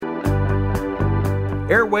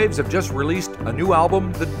Airwaves have just released a new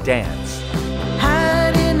album, The Dance.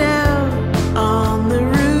 Hiding out on the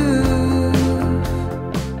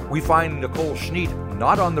roof. We find Nicole Schneit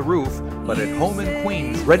not on the roof, but at home in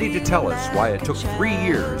Queens, ready to tell us why it took 3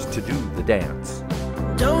 years to do The Dance.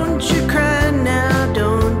 Don't you cry now,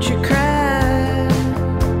 don't you cry.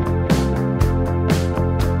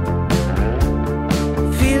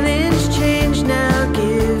 Feelings change now,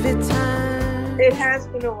 give it time. It has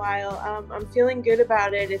been a while. I'm feeling good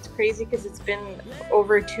about it. It's crazy because it's been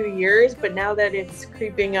over 2 years, but now that it's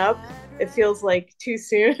creeping up, it feels like too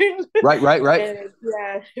soon. Right. And,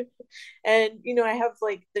 yeah. And, I have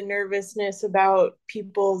like the nervousness about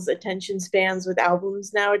people's attention spans with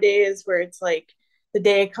albums nowadays, where it's like the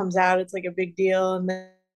day it comes out, it's like a big deal and then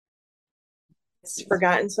it's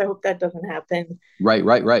forgotten. So I hope that doesn't happen. Right.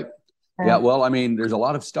 Yeah, well, I mean, there's a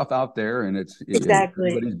lot of stuff out there, and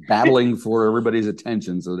exactly everybody's battling for everybody's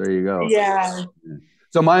attention. So there you go. Yeah.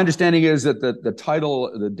 So my understanding is that the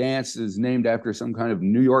title, The Dance, is named after some kind of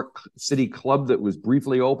New York City club that was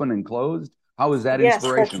briefly open and closed. How is that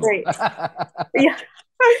inspirational? Yes, that's right. Yeah.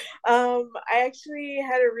 I actually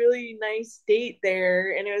had a really nice date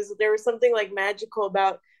there, and there was something like magical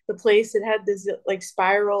about the place. It had this like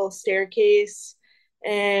spiral staircase,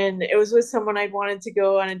 and it was with someone I'd wanted to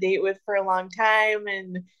go on a date with for a long time,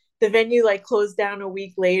 and the venue like closed down a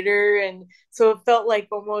week later, and so it felt like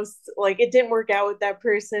almost like it didn't work out with that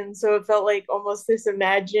person, so it felt like almost this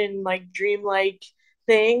imagined like dreamlike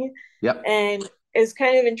thing. Yep. And it's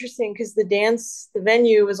kind of interesting because the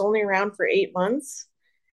venue was only around for 8 months,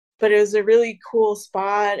 but it was a really cool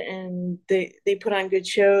spot, and they put on good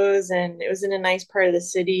shows, and it was in a nice part of the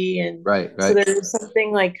city. And right. So there was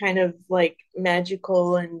something like kind of like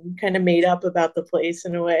magical and kind of made up about the place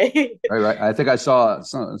in a way. Right. I think I saw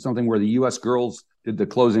something where the U.S. girls did the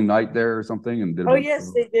closing night there or something. And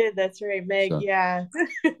Yes, they did. That's right, Meg. So, yeah.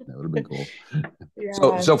 That would have been cool.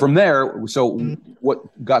 Yeah. So from there,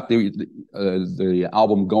 what got the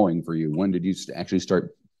album going for you? When did you actually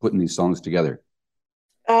start putting these songs together?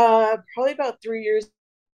 Probably about 3 years.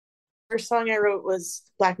 First song I wrote was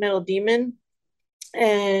Black Metal Demon,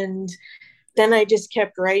 and then I just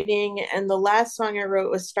kept writing, and the last song I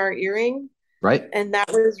wrote was Star Earring, right? And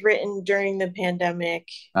that was written during the pandemic,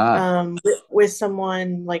 with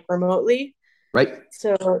someone like remotely, right?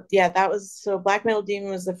 So yeah, Black Metal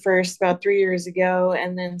Demon was the first about 3 years ago,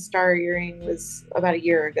 and then Star Earring was about a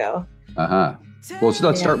year ago. Well, so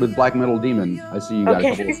let's start with Black Metal Demon. I see you got a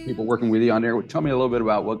couple of people working with you on there. Tell me a little bit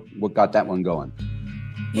about what got that one going.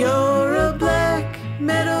 You're a black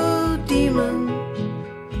metal demon.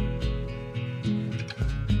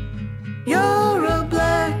 You're a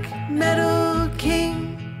black metal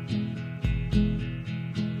king.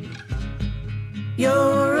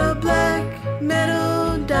 You're a black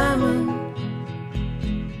metal diamond.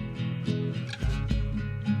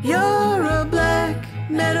 You're a black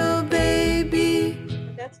metal baby.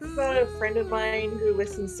 That's about a friend of mine who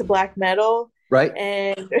listens to black metal. Right.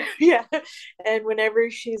 And yeah. And whenever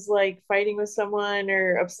she's like fighting with someone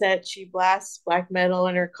or upset, she blasts black metal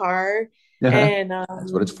in her car. And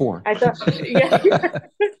that's what it's for. I thought, yeah.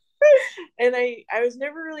 And I was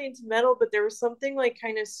never really into metal, but there was something like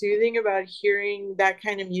kind of soothing about hearing that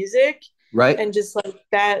kind of music. Right. And just like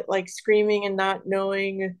that, like screaming and not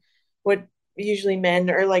knowing what usually men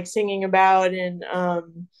are like singing about. And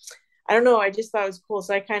I don't know, I just thought it was cool.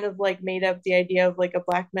 So I kind of like made up the idea of like a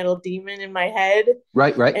black metal demon in my head.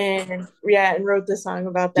 Right. And wrote the song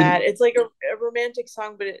about that. It's like a romantic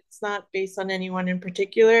song, but it's not based on anyone in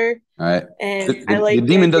particular. All right. And I like the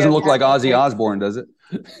demon doesn't look like Ozzy Osbourne, does it?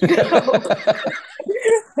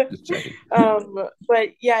 Just checking. But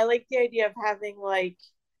yeah, I like the idea of having like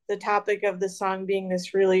the topic of the song being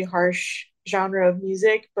this really harsh genre of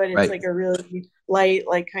music, but it's like a really light,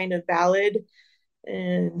 like kind of ballad.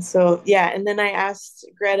 And so and then I asked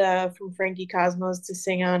Greta from Frankie Cosmos to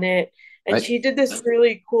sing on it, and she did this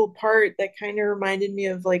really cool part that kind of reminded me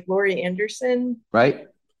of like Laurie Anderson,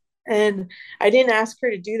 and I didn't ask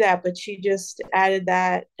her to do that, but she just added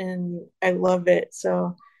that, and I love it.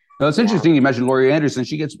 So it's interesting you mentioned Laurie Anderson.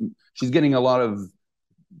 She's getting a lot of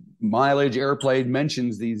mileage, airplay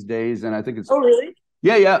mentions these days, and I think it's really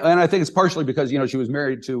and I think it's partially because she was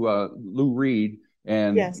married to Lou Reed.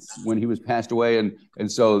 And when he was passed away,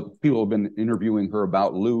 and so people have been interviewing her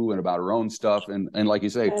about Lou and about her own stuff, and like you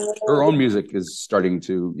say, her own music is starting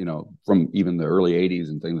to, from even the early '80s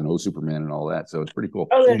and things, and Oh Superman and all that. So it's pretty cool.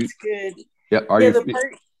 Oh, that's good. Yeah.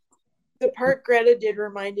 The part Greta did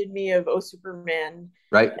reminded me of Oh Superman.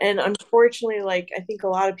 Right. And unfortunately, like I think a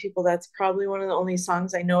lot of people, that's probably one of the only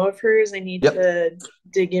songs I know of hers. I need to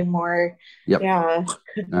dig in more. Yep. Yeah.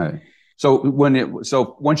 All right. So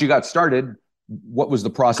once you got started, what was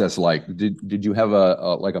the process like? Did you have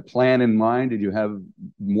a plan in mind? Did you have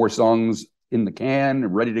more songs in the can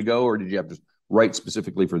ready to go, or did you have to write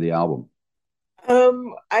specifically for the album?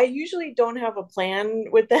 I usually don't have a plan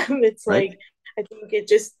with them. It's right? like I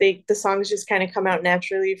think the songs just kind of come out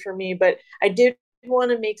naturally for me. But I did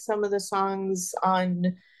want to make some of the songs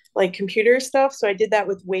on like computer stuff, so I did that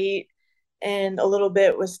with Wait and a little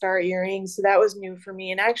bit with Star Earrings. So that was new for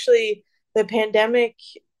me. And actually, the pandemic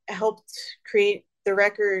helped create the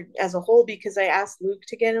record as a whole because I asked Luke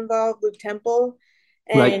to get involved, Luke Temple,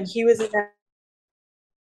 and right. he was in that,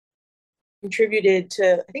 contributed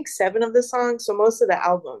to I think 7 of the songs, so most of the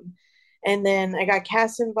album. And then I got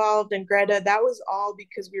Cass involved and Greta. That was all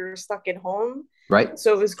because we were stuck at home. Right.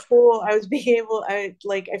 So it was cool. I was being able, I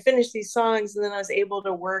finished these songs and then I was able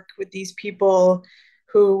to work with these people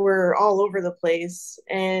who were all over the place.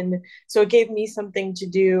 And so it gave me something to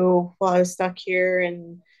do while I was stuck here.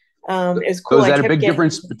 And it was cool. So is that a big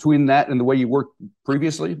difference between that and the way you worked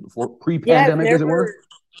previously, before pre-pandemic, as it were?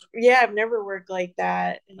 Yeah, I've never worked like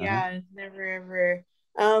that. Yeah, never ever.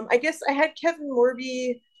 I guess I had Kevin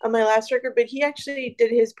Morby on my last record, but he actually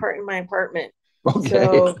did his part in my apartment. Okay.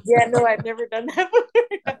 So yeah, no, I've never done that.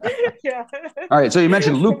 Yeah. All right. So you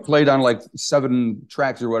mentioned Luke played on like 7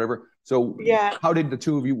 tracks or whatever. So yeah, how did the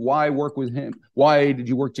two of you? Why work with him? Why did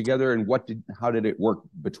you work together? And how did it work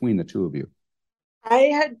between the two of you? I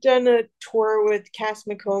had done a tour with Cass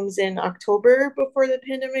McCombs in October before the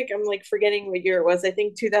pandemic. I'm like forgetting what year it was. I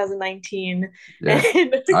think 2019. Yeah,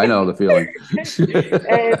 and, I know the feeling.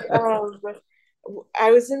 And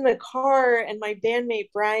I was in the car and my bandmate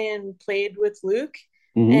Brian played with Luke.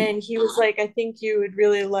 Mm-hmm. And he was like, I think you would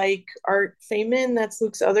really like Art Feynman. That's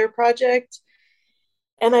Luke's other project.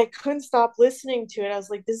 And I couldn't stop listening to it. I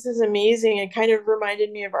was like, this is amazing. It kind of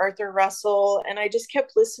reminded me of Arthur Russell. And I just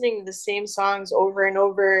kept listening to the same songs over and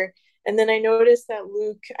over. And then I noticed that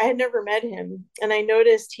Luke, I had never met him. And I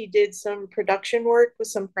noticed he did some production work with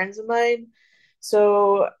some friends of mine.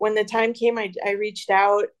 So when the time came, I reached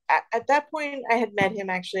out. At that point, I had met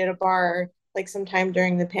him actually at a bar, like sometime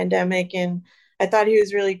during the pandemic. And I thought he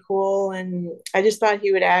was really cool. And I just thought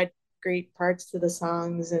he would add great parts to the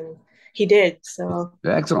songs. And he did. So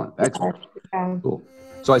excellent. Yeah. Cool.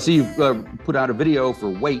 So I see you've put out a video for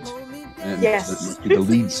Wait. And yes. The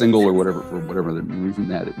lead single or whatever, for whatever the reason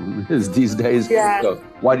that it is these days. Yeah. So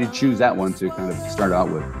why did you choose that one to kind of start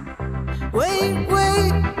out with? Wait,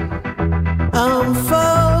 I'm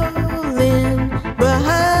falling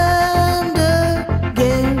behind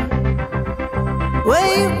again.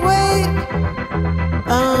 Wait,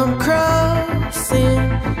 I'm crossing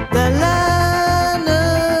the line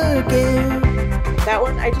again. That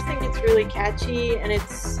one, I just think it's really catchy, and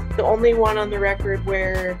it's the only one on the record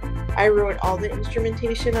where I wrote all the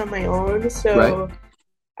instrumentation on my own. So right.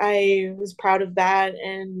 I was proud of that.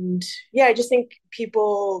 And yeah, I just think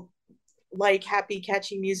people like happy,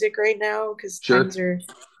 catchy music right now because times are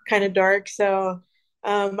kind of dark. So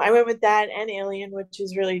I went with that and Alien, which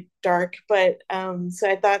is really dark. But so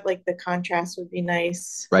I thought like the contrast would be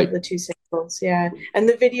nice. Right. The two singles. Yeah. And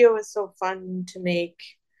the video was so fun to make.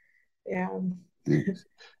 Yeah.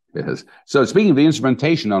 Yes. So speaking of the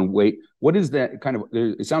instrumentation on Wait, what is that kind of,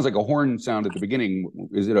 it sounds like a horn sound at the beginning.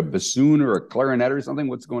 Is it a bassoon or a clarinet or something?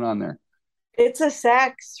 What's going on there? It's a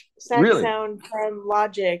sax really? Sound from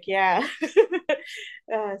Logic. Yeah.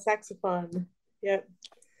 Saxophone. Yep.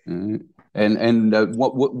 And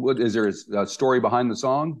what is there a story behind the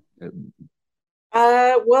song?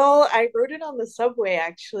 Well, I wrote it on the subway,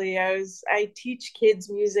 actually. I teach kids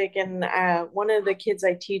music, and one of the kids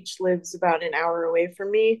I teach lives about an hour away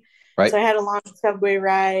from me. Right. So I had a long subway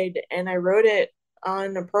ride, and I wrote it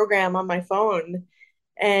on a program on my phone.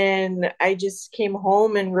 And I just came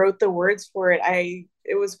home and wrote the words for it.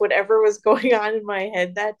 It was whatever was going on in my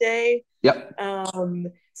head that day. Yep.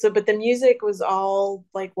 But the music was all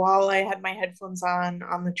like while I had my headphones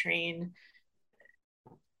on the train.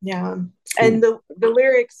 Yeah. And the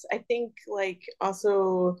lyrics, I think, like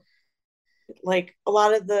also like a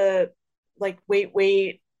lot of the like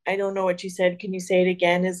wait, I don't know what you said, can you say it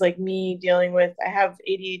again, is like me dealing with, I have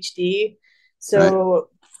ADHD, so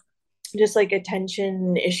just like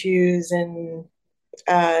attention issues and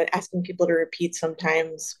asking people to repeat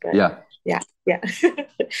sometimes. But yeah.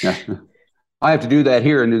 I have to do that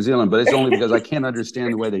here in New Zealand, but it's only because I can't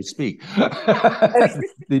understand the way they speak.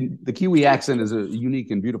 The Kiwi accent is a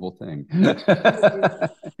unique and beautiful thing.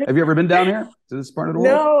 Have you ever been down here to this part of the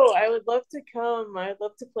world? No, I would love to come. I would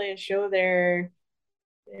love to play a show there.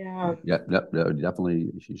 Yeah.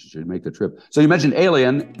 Definitely. She should make the trip. So you mentioned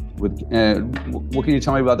Alien. With what can you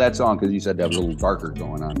tell me about that song? Because you said that was a little darker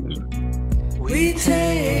going on. We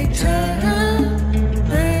take turns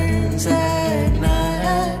at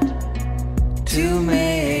night to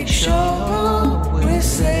make sure we're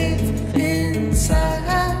safe inside.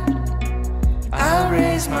 I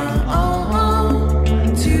raise my arm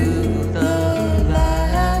to the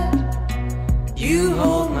light. You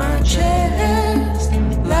hold my chest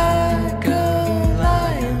like a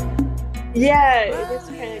lion. Yeah, it is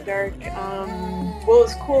kind of dark. Well,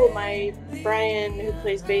 it's cool. My Brian, who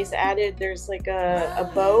plays bass, added there's like a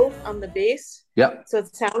bow on the bass. Yep. So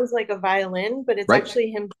it sounds like a violin, but it's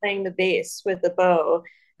actually him playing the bass with the bow.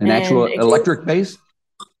 An actual electric bass?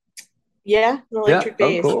 Yeah, an electric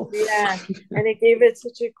bass. Oh, cool. Yeah. And it gave it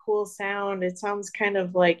such a cool sound. It sounds kind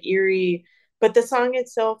of like eerie, but the song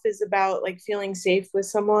itself is about like feeling safe with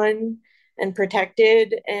someone and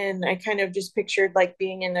protected. And I kind of just pictured like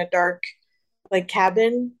being in a dark like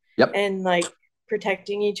cabin and like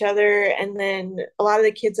protecting each other. And then a lot of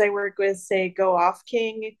the kids I work with say "Go Off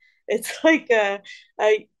King." It's like I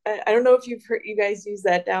don't know if you guys use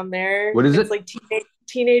that down there. What is it's it? Like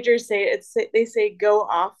teenagers say they say "Go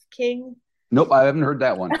Off King." Nope, I haven't heard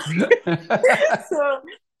that one. So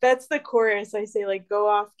that's the chorus. I say like "Go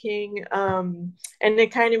Off King," and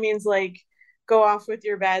it kind of means like go off with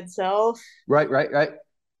your bad self. Right.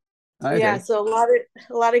 Okay. Yeah, so a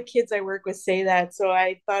lot of kids I work with say that. So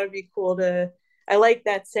I thought it'd be cool to. I like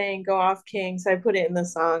that saying "Go Off King," so I put it in the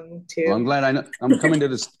song too. Well, I'm glad I know. I'm coming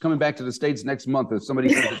back to the States next month. If somebody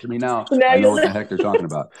says it to me now I know what the heck they're talking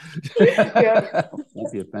about.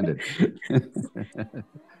 Won't be offended.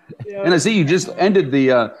 And I see you just ended the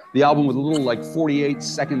album with a little like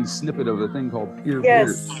 48-second snippet of a thing called Peer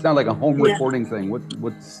Peer. Sound like a home recording thing.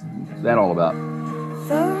 What's that all about?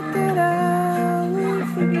 Thought that I would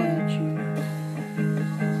forget you.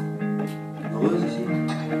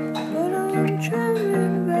 But I'm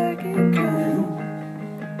traveling back in time.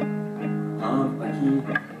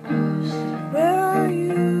 Where are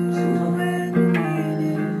you when you need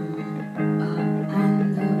it?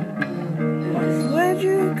 Where'd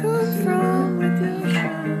you come from with your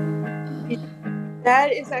shine?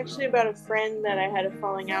 That is actually about a friend that I had a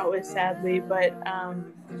falling out with, sadly, but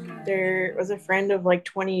there was a friend of like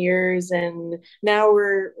 20 years and now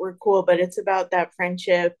we're cool, but it's about that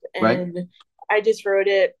friendship. And I just wrote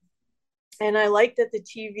it, and I liked that the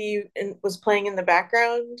TV was playing in the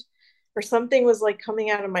background, or something was like coming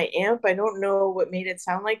out of my amp. I don't know what made it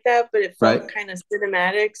sound like that, but it felt kind of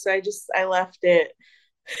cinematic, so I left it.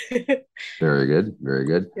 Very good.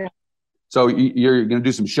 Yeah. So you're gonna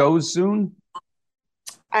do some shows soon?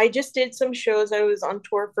 I just did some shows. I was on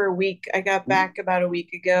tour for a week. I got back about a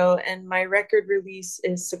week ago, and my record release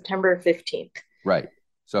is September 15th. Right.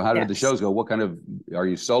 So how did the shows go? What kind of, are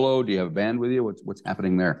you solo? Do you have a band with you? What's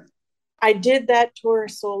happening there? I did that tour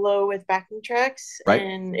solo with backing tracks,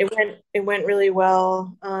 and it went really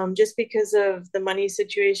well. Just because of the money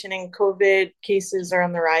situation and COVID, cases are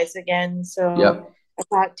on the rise again. So I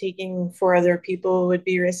thought taking 4 other people would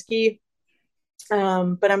be risky.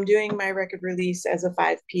 But I'm doing my record release as a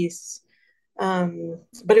 5-piece.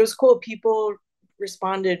 But it was cool. People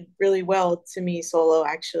responded really well to me solo,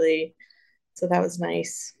 actually. So that was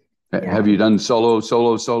nice. Have you done solo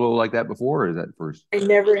like that before, or is that first? I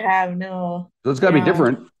never have, no. So it's got to be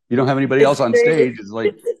different. You don't have anybody else on stage. It's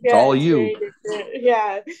like, it's all you.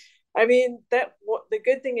 Yeah. I mean, the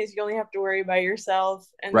good thing is you only have to worry about yourself.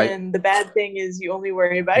 And then the bad thing is you only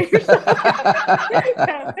worry about yourself.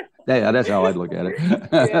 Yeah, that's how I'd look at it.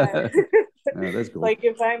 Yeah. That's cool. Like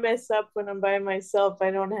if I mess up when I'm by myself,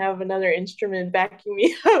 I don't have another instrument backing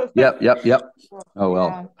me up. Yep. Oh,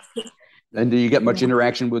 well. Yeah. And do you get much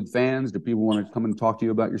interaction with fans? Do people want to come and talk to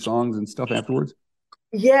you about your songs and stuff afterwards?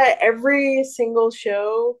 Yeah, every single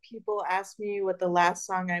show, people ask me what the last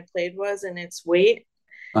song I played was, and it's Wait.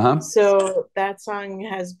 So that song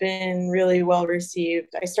has been really well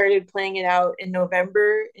received. I started playing it out in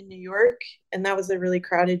November in New York, and that was a really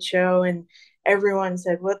crowded show, and everyone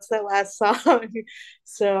said, "What's that last song?"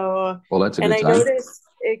 So, well, that's a good sign. I noticed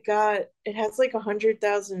it has like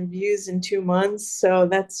 100,000 views in 2 months, so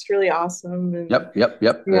that's really awesome. And Yep.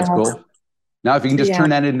 That's cool. Now, if you can just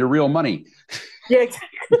turn that into real money. Yeah,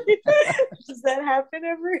 exactly. Does that happen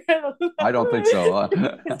ever? I don't think so.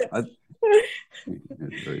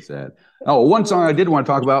 It's very sad. Oh, one song I did want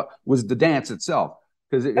to talk about was the dance itself,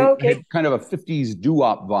 because it had kind of a 50s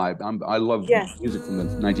doo-wop vibe. I love music from the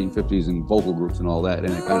 1950s and vocal groups and all that,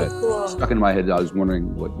 and it kind of stuck in my head. I was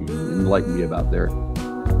wondering what you enlightened me about there.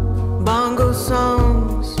 Bongo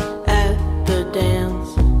songs at the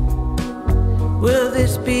dance, Will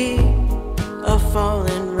this be a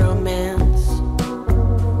fallen romance?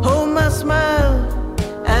 Hold my smile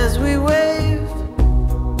as we wave.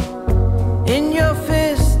 In your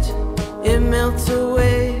fist, it melts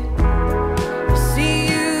away. See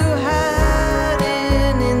you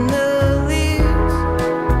hiding in the leaves.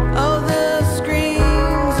 All the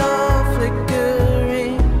screens are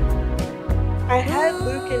flickering. I had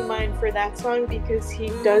Luke in mind for that song because he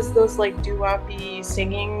does those like doo-wop-y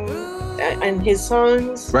singing in his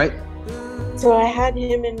songs. Right. So I had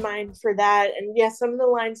him in mind for that. And yeah, some of the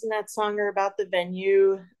lines in that song are about the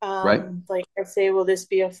venue. Right. Like I say, will this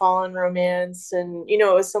be a fallen romance? And, you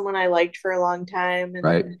know, it was someone I liked for a long time. And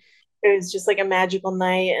right. then it was just like a magical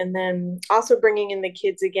night. And then also bringing in the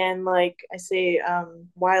kids again, like I say,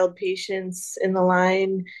 wild patience in the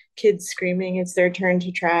line, kids screaming, it's their turn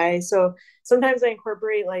to try. So sometimes I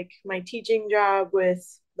incorporate like my teaching job with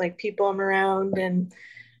like people I'm around. And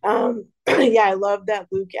yeah, I love that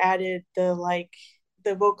Luke added the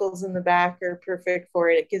vocals in the back are perfect for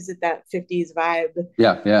it. It gives it that 50s vibe.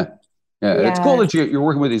 Yeah. It's cool that you're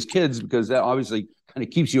working with these kids, because that obviously kind of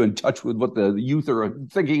keeps you in touch with what the youth are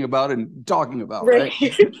thinking about and talking about, right?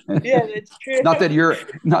 Yeah, that's true. Not that you're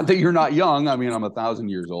not young. I mean, I'm 1,000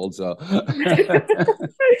 years old, so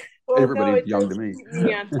well, everybody's young to me. Keep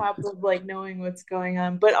me on top of like knowing what's going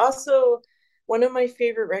on. But also, one of my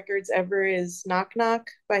favorite records ever is Knock Knock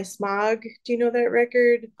by Smog. Do you know that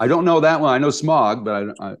record? I don't know that one. I know Smog,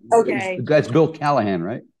 but okay. That's Bill Callahan,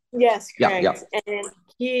 right? Yes, correct. Yeah. And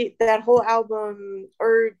that whole album,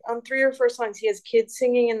 or on 3 or 4 songs, he has kids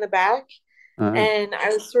singing in the back. And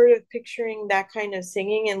I was sort of picturing that kind of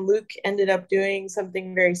singing, and Luke ended up doing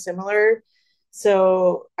something very similar.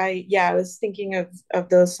 So I was thinking of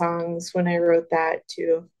those songs when I wrote that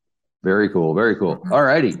too. Very cool. All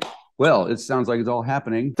righty. Well, it sounds like it's all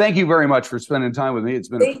happening. Thank you very much for spending time with me. It's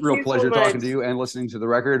been a real pleasure talking to you and listening to the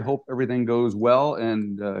record. Hope everything goes well.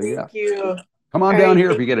 And Thank you. Come on down here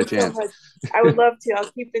if you get a chance. So I would love to. I'll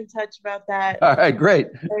keep in touch about that. All right, great.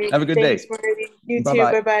 Have a good day. Thanks, Marty. You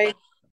Bye-bye. too. Bye-bye.